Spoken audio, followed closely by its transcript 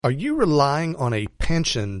Are you relying on a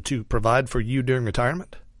pension to provide for you during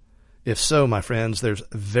retirement? If so, my friends, there's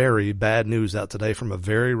very bad news out today from a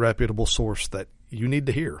very reputable source that you need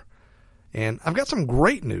to hear. And I've got some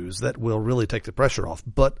great news that will really take the pressure off,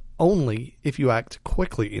 but only if you act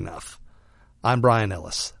quickly enough. I'm Brian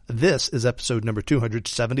Ellis. This is episode number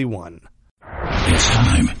 271. It's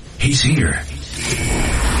time. He's here.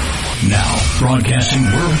 Now, broadcasting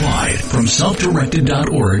worldwide from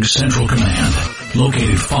self-directed.org Central Command.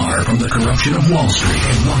 Located far from the corruption of Wall Street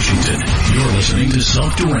and Washington, you're listening to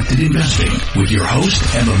Self-Directed Investing with your host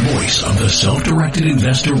and the voice of the self-directed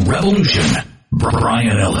investor revolution,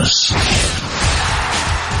 Brian Ellis.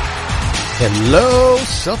 Hello,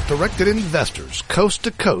 self-directed investors, coast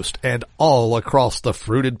to coast and all across the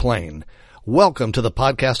fruited plain. Welcome to the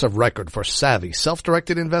podcast of record for savvy,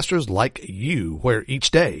 self-directed investors like you, where each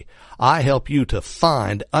day I help you to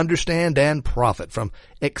find, understand, and profit from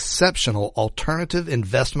exceptional alternative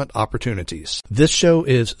investment opportunities. This show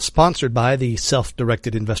is sponsored by the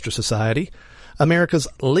Self-Directed Investor Society, America's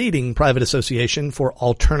leading private association for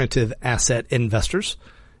alternative asset investors.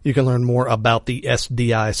 You can learn more about the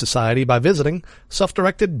SDI Society by visiting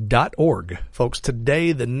selfdirected.org. Folks,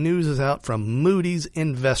 today the news is out from Moody's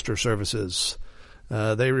Investor Services.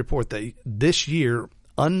 They report that this year,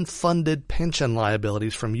 unfunded pension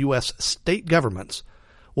liabilities from U.S. state governments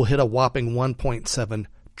will hit a whopping $1.7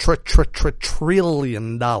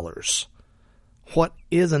 trillion. What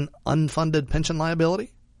is an unfunded pension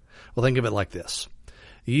liability? Well, think of it like this.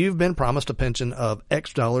 You've been promised a pension of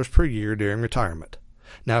X dollars per year during retirement.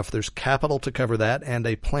 Now, if there's capital to cover that and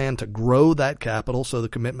a plan to grow that capital so the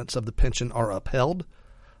commitments of the pension are upheld,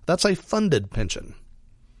 that's a funded pension.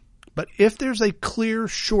 But if there's a clear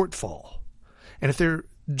shortfall, and if there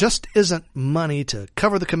just isn't money to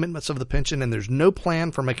cover the commitments of the pension and there's no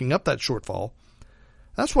plan for making up that shortfall,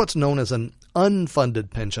 that's what's known as an unfunded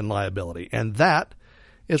pension liability. And that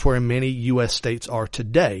is where many U.S. states are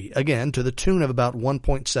today, again, to the tune of about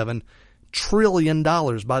 $1.7 trillion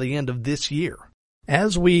by the end of this year.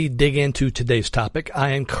 As we dig into today's topic,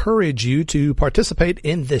 I encourage you to participate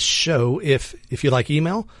in this show. If you like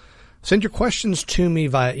email, send your questions to me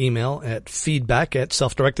via email at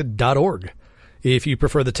feedback@selfdirected.org. If you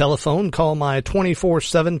prefer the telephone, call my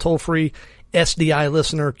 24/7 toll-free SDI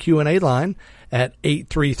listener Q&A line at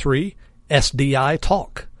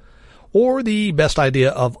 833-SDI-TALK. Or the best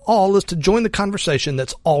idea of all is to join the conversation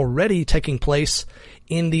that's already taking place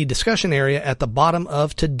in the discussion area at the bottom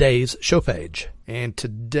of today's show page. And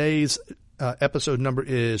today's episode number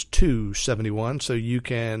is 271, so you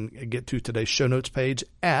can get to today's show notes page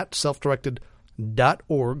at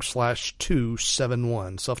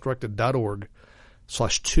selfdirected.org/271,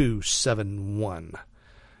 selfdirected.org/271.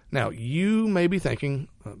 Now, you may be thinking,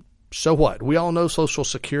 so what? We all know Social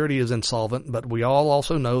Security is insolvent, but we all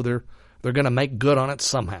also know they're going to make good on it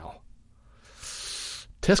somehow.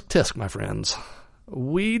 Tisk, tisk, my friends.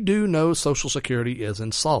 We do know Social Security is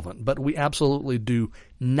insolvent, but we absolutely do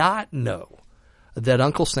not know that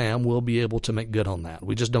Uncle Sam will be able to make good on that.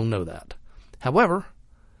 We just don't know that. However,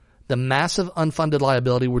 the massive unfunded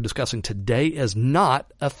liability we're discussing today is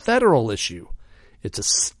not a federal issue. It's a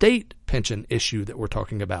state pension issue that we're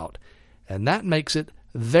talking about, and that makes it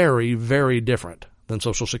very, very different than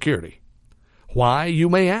Social Security. Why, you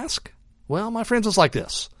may ask? Well, my friends, it's like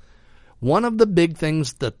this. One of the big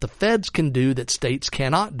things that the feds can do that states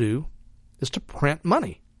cannot do is to print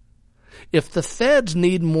money. If the feds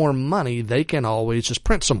need more money, they can always just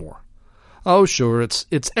print some more. Oh, sure, it's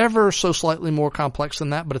ever so slightly more complex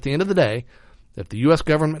than that, but at the end of the day, if the U.S.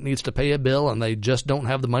 government needs to pay a bill and they just don't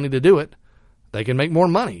have the money to do it, they can make more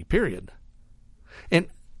money, period. And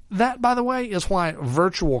that, by the way, is why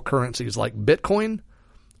virtual currencies like Bitcoin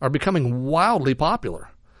are becoming wildly popular.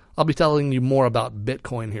 I'll be telling you more about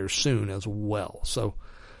Bitcoin here soon as well. So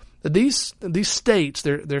these states,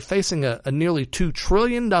 they're facing a nearly $2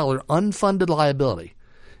 trillion unfunded liability.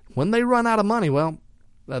 When they run out of money, well,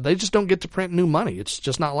 they just don't get to print new money. It's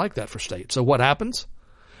just not like that for states. So what happens?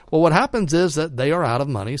 Well, what happens is that they are out of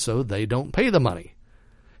money, so they don't pay the money.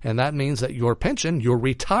 And that means that your pension, your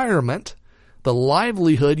retirement, the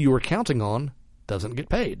livelihood you were counting on doesn't get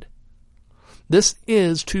paid. This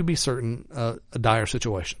is, to be certain, a dire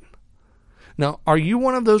situation. Now, are you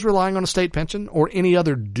one of those relying on a state pension or any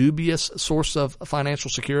other dubious source of financial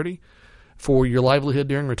security for your livelihood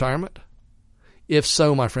during retirement? If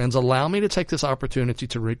so, my friends, allow me to take this opportunity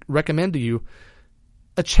to recommend to you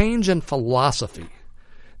a change in philosophy.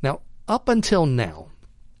 Now, up until now,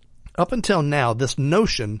 this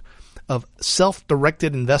notion of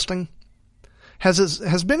self-directed investing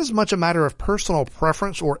has been as much a matter of personal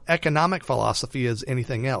preference or economic philosophy as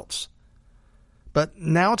anything else. but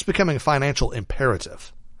now it's becoming a financial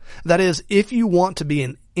imperative. That is, if you want to be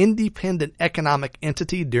an independent economic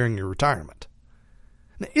entity during your retirement.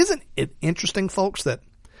 Now, isn't it interesting, folks, that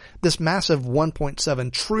this massive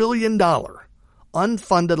 $1.7 trillion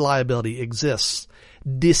unfunded liability exists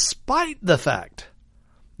despite the fact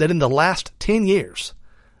that in the last 10 years,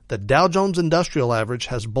 the Dow Jones Industrial Average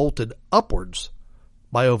has bolted upwards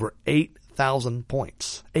by over 8,000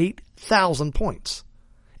 points. 8,000 points.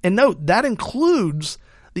 And note, that includes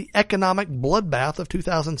the economic bloodbath of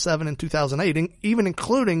 2007 and 2008, even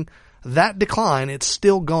including that decline, it's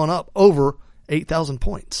still gone up over 8,000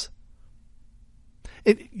 points.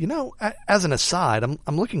 As an aside,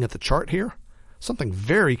 I'm looking at the chart here. Something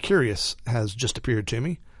very curious has just appeared to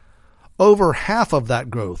me. Over half of that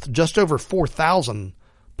growth, just over 4,000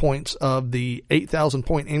 points of the 8,000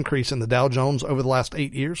 point increase in the Dow Jones over the last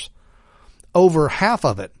 8 years, over half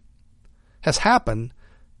of it has happened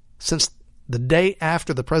since the day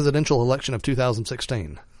after the presidential election of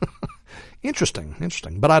 2016. Interesting,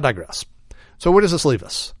 but I digress. So where does this leave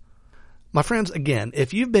us? My friends, again,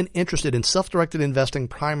 if you've been interested in self-directed investing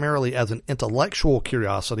primarily as an intellectual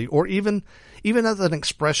curiosity or even as an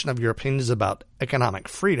expression of your opinions about economic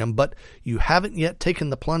freedom, but you haven't yet taken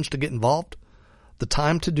the plunge to get involved, the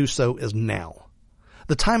time to do so is now.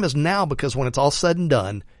 The time is now because when it's all said and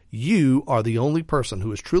done, you are the only person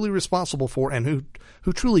who is truly responsible for and who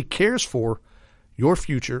truly cares for your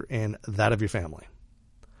future and that of your family.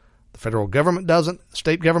 The federal government doesn't.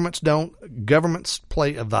 State governments don't. Governments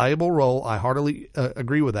play a valuable role. I heartily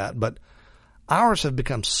agree with that. But ours have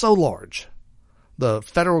become so large, the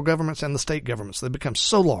federal governments and the state governments, they've become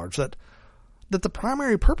so large that the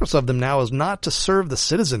primary purpose of them now is not to serve the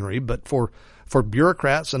citizenry, but for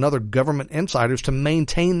bureaucrats and other government insiders to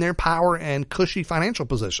maintain their power and cushy financial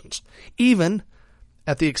positions, even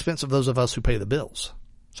at the expense of those of us who pay the bills.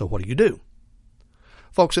 So what do?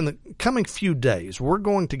 Folks, in the coming few days, we're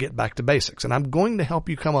going to get back to basics, and I'm going to help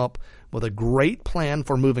you come up with a great plan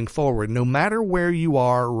for moving forward, no matter where you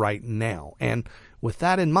are right now. And with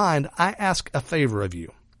that in mind, I ask a favor of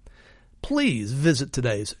you. Please visit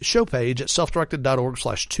today's show page at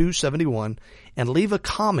selfdirected.org/271 and leave a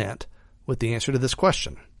comment with the answer to this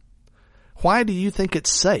question. Why do you think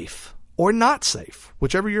it's safe, or not safe,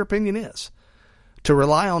 whichever your opinion is, to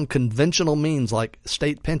rely on conventional means like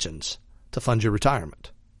state pensions to fund your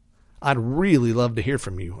retirement? I'd really love to hear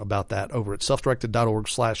from you about that over at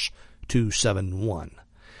selfdirected.org/271.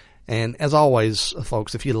 And as always,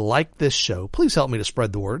 folks, if you like this show, please help me to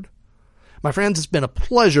spread the word. My friends, it's been a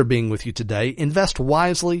pleasure being with you today. Invest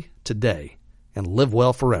wisely today and live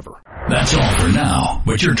well forever. That's all for now,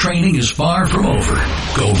 but your training is far from over.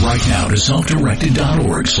 Go right now to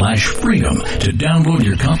selfdirected.org/freedom to download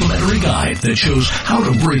your complimentary guide that shows how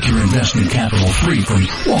to break your investment capital free from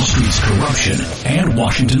Wall Street's corruption and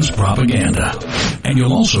Washington's propaganda. And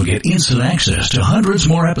you'll also get instant access to hundreds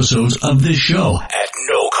more episodes of this show at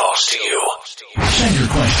no cost to you. Send your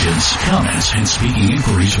questions, comments, and speaking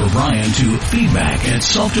inquiries for Brian to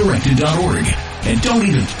feedback@selfdirected.org. And don't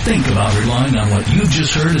even think about relying on what you've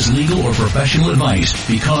just heard as legal or professional advice,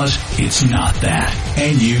 because it's not that.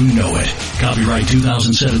 And you know it. Copyright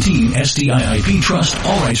 2017 SDIIP Trust,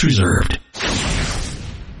 all rights reserved.